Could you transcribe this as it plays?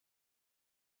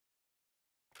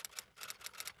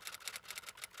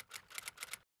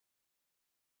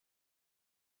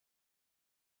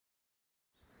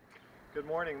Good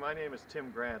morning, my name is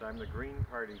Tim Grant. I'm the Green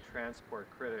Party transport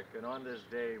critic, and on this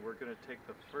day we're going to take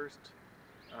the first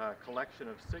collection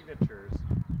of signatures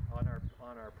on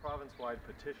our province-wide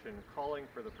petition calling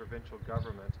for the provincial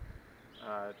government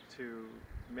to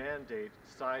mandate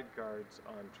side guards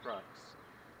on trucks.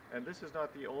 And this is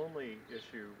not the only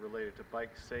issue related to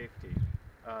bike safety.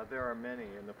 There are many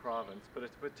in the province, but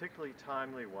it's a particularly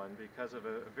timely one because of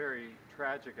a very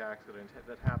tragic accident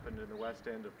that happened in the west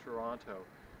end of Toronto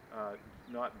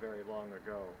not very long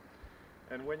ago.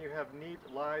 And when you have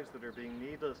lives that are being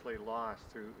needlessly lost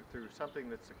through something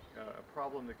that's a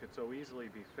problem that could so easily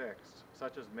be fixed,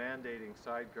 such as mandating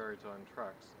side guards on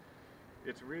trucks,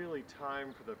 it's really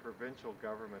time for the provincial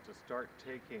government to start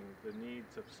taking the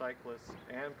needs of cyclists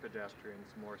and pedestrians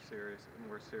more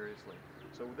seriously.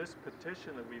 So this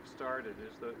petition that we've started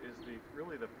is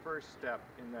really the first step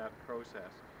in that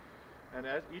process. And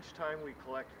each time we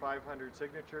collect 500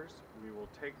 signatures, we will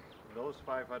take those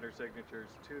 500 signatures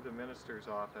to the minister's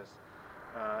office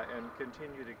and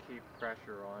continue to keep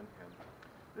pressure on him.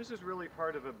 This is really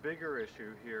part of a bigger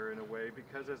issue here in a way,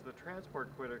 because as the transport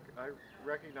critic, I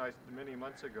recognized many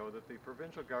months ago that the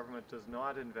provincial government does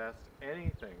not invest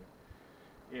anything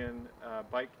in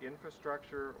bike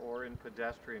infrastructure or in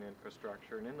pedestrian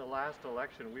infrastructure. And in the last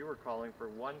election, we were calling for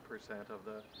 1% of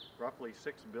the roughly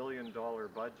 $6 billion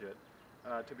budget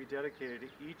to be dedicated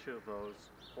to each of those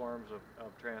forms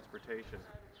of transportation.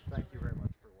 Thank you very much.